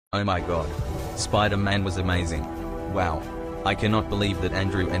Oh my god. Spider-Man was amazing. Wow. I cannot believe that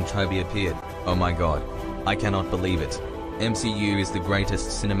Andrew and Toby appeared. Oh my god. I cannot believe it. MCU is the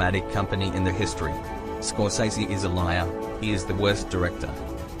greatest cinematic company in the history. Scorsese is a liar, he is the worst director.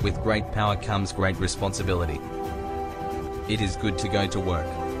 With great power comes great responsibility. It is good to go to work.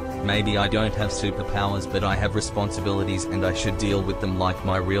 Maybe I don't have superpowers, but I have responsibilities and I should deal with them like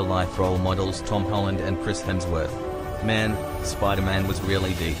my real-life role models Tom Holland and Chris Hemsworth. Man, Spider-Man was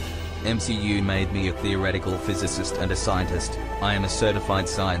really deep. MCU made me a theoretical physicist and a scientist. I am a certified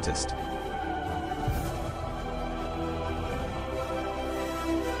scientist.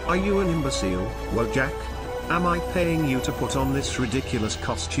 Are you an imbecile, Wojak? Am I paying you to put on this ridiculous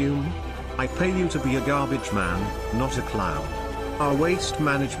costume? I pay you to be a garbage man, not a clown. Our waste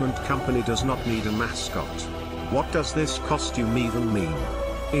management company does not need a mascot. What does this costume even mean?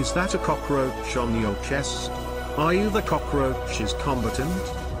 Is that a cockroach on your chest? Are you the cockroach's combatant?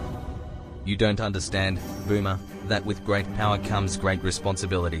 You don't understand, Boomer, that with great power comes great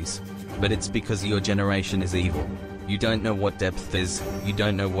responsibilities. But it's because your generation is evil. You don't know what depth is, you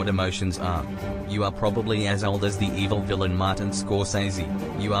don't know what emotions are. You are probably as old as the evil villain Martin Scorsese.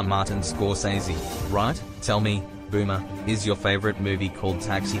 You are Martin Scorsese, right? Tell me, Boomer, is your favorite movie called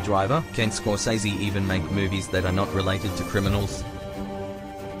Taxi Driver? Can Scorsese even make movies that are not related to criminals?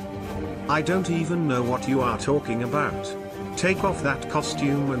 I don't even know what you are talking about. Take off that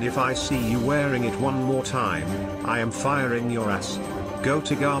costume, and if I see you wearing it one more time, I am firing your ass. Go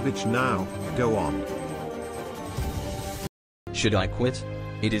to garbage now, go on. Should I quit?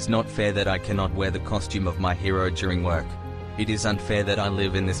 It is not fair that I cannot wear the costume of my hero during work. It is unfair that I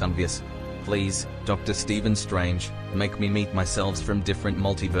live in this universe. Please, Dr. Stephen Strange, make me meet myself from different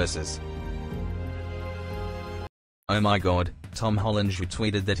multiverses. Oh my god, Tom Holland who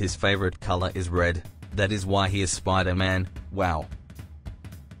tweeted that his favorite color is red. That is why he is Spider-Man. Wow.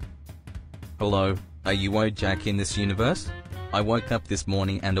 Hello, are you Wojak in this universe? I woke up this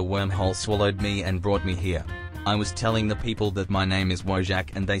morning and a wormhole swallowed me and brought me here. I was telling the people that my name is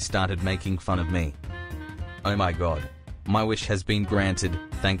Wojak and they started making fun of me. Oh my god. My wish has been granted,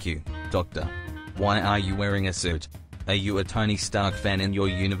 thank you, Doctor. Why are you wearing a suit? Are you a Tony Stark fan in your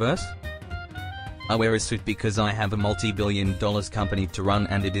universe? I wear a suit because I have a multi-billion-dollar company to run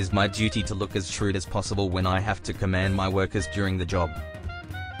and it is my duty to look as shrewd as possible when I have to command my workers during the job.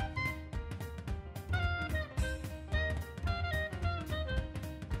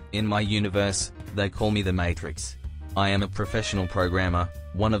 In my universe, they call me the Matrix. I am a professional programmer,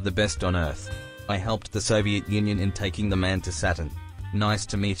 one of the best on Earth. I helped the Soviet Union in taking the man to Saturn. Nice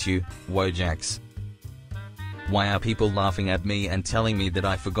to meet you, Wojaks. Why are people laughing at me and telling me that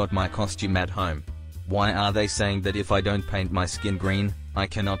I forgot my costume at home? Why are they saying that if I don't paint my skin green, I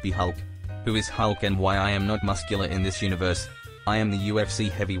cannot be Hulk? Who is Hulk and why I am not muscular in this universe? I am the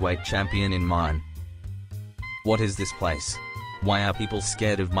UFC heavyweight champion in mine. What is this place? Why are people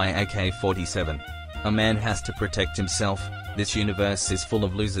scared of my AK-47? A man has to protect himself. This universe is full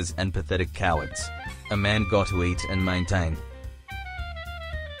of losers and pathetic cowards. A man got to eat and maintain.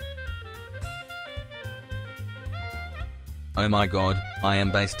 Oh my god, I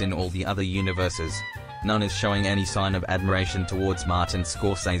am based in all the other universes. None is showing any sign of admiration towards Martin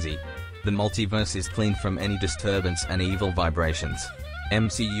Scorsese. The multiverse is clean from any disturbance and evil vibrations.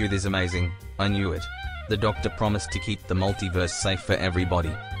 MCU is amazing, I knew it. The Doctor promised to keep the multiverse safe for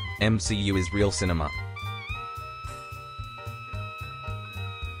everybody. MCU is real cinema.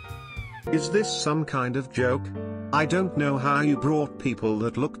 Is this some kind of joke? I don't know how you brought people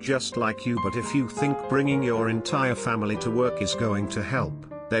that look just like you, but if you think bringing your entire family to work is going to help,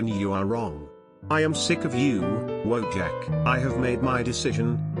 then you are wrong. I am sick of you, Wojak. I have made my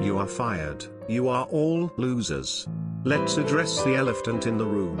decision, you are fired. You are all losers. Let's address the elephant in the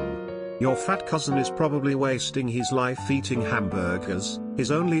room. Your fat cousin is probably wasting his life eating hamburgers.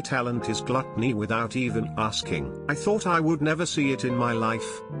 His only talent is gluttony without even asking. I thought I would never see it in my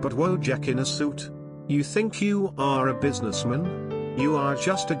life, but Wojak in a suit? You think you are a businessman? You are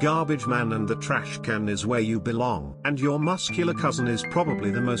just a garbage man and the trash can is where you belong. And your muscular cousin is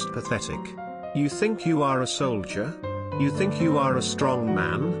probably the most pathetic. You think you are a soldier? You think you are a strong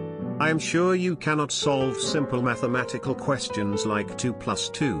man? I am sure you cannot solve simple mathematical questions like 2 plus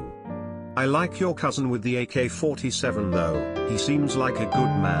 2. I like your cousin with the AK-47 though, he seems like a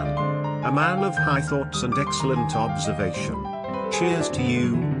good man. A man of high thoughts and excellent observation. Cheers to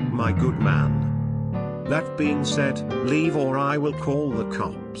you, my good man. That being said, leave or I will call the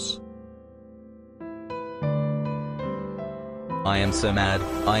cops. I am so mad,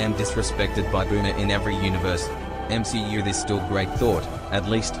 I am disrespected by Boomer in every universe. MCU this still great thought, at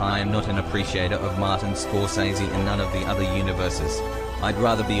least I am not an appreciator of Martin Scorsese and none of the other universes. I'd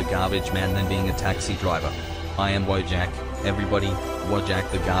rather be a garbage man than being a taxi driver. I am Wojak, everybody, Wojak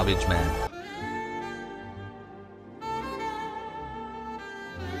the garbage man.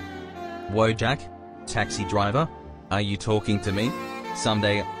 Wojak? Taxi driver? Are you talking to me?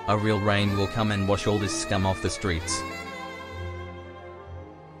 Someday, a real rain will come and wash all this scum off the streets.